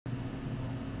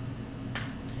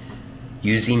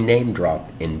using name drop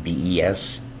in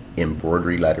BES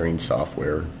Embroidery Lettering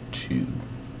Software 2.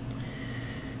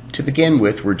 To begin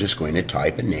with, we're just going to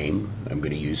type a name. I'm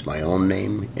going to use my own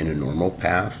name in a normal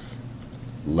path.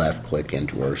 Left click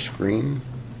into our screen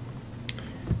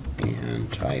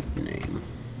and type name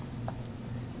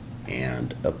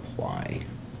and apply.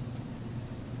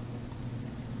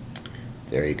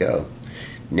 There you go.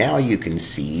 Now you can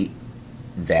see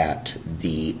that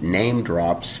the name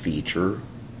drops feature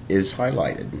is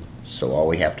highlighted. So all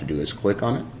we have to do is click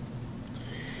on it.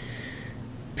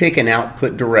 Pick an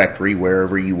output directory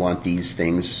wherever you want these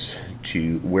things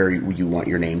to, where you want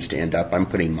your names to end up. I'm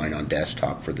putting mine on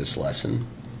desktop for this lesson.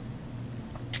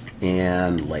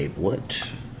 And label it.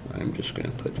 I'm just going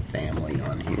to put family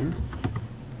on here.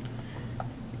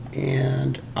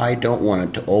 And I don't want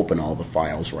it to open all the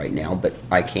files right now, but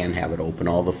I can have it open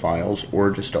all the files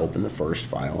or just open the first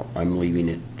file. I'm leaving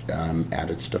it at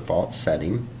its default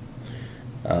setting.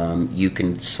 You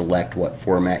can select what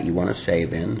format you want to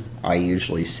save in. I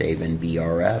usually save in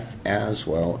BRF as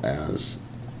well as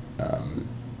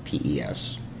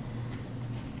PES.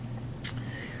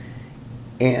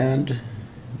 And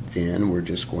then we're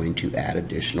just going to add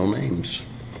additional names.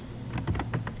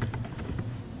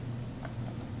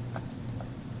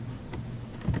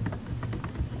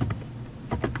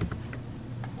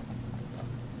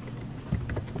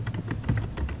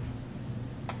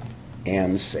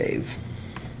 And save.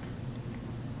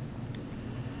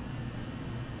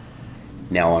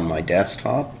 Now on my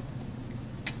desktop,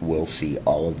 we'll see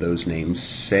all of those names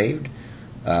saved.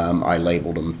 I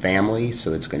labeled them family,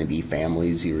 so it's going to be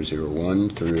family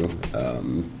 001 through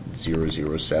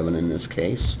 007 in this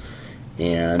case.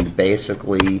 And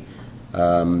basically,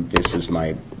 this is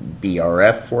my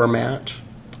BRF format,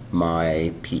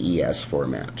 my PES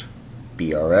format.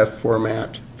 BRF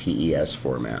format, PES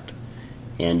format.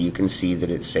 And you can see that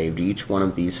it saved each one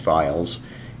of these files.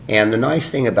 And the nice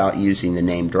thing about using the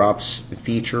name drops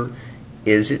feature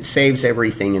is it saves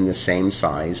everything in the same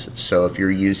size. So if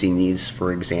you're using these,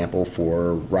 for example,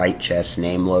 for right chest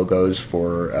name logos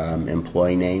for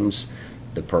employee names,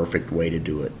 the perfect way to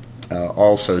do it.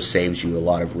 Also saves you a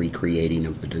lot of recreating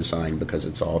of the design because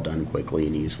it's all done quickly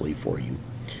and easily for you.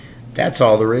 That's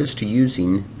all there is to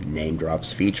using name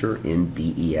drops feature in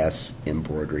BES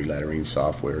Embroidery Lettering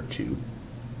Software 2.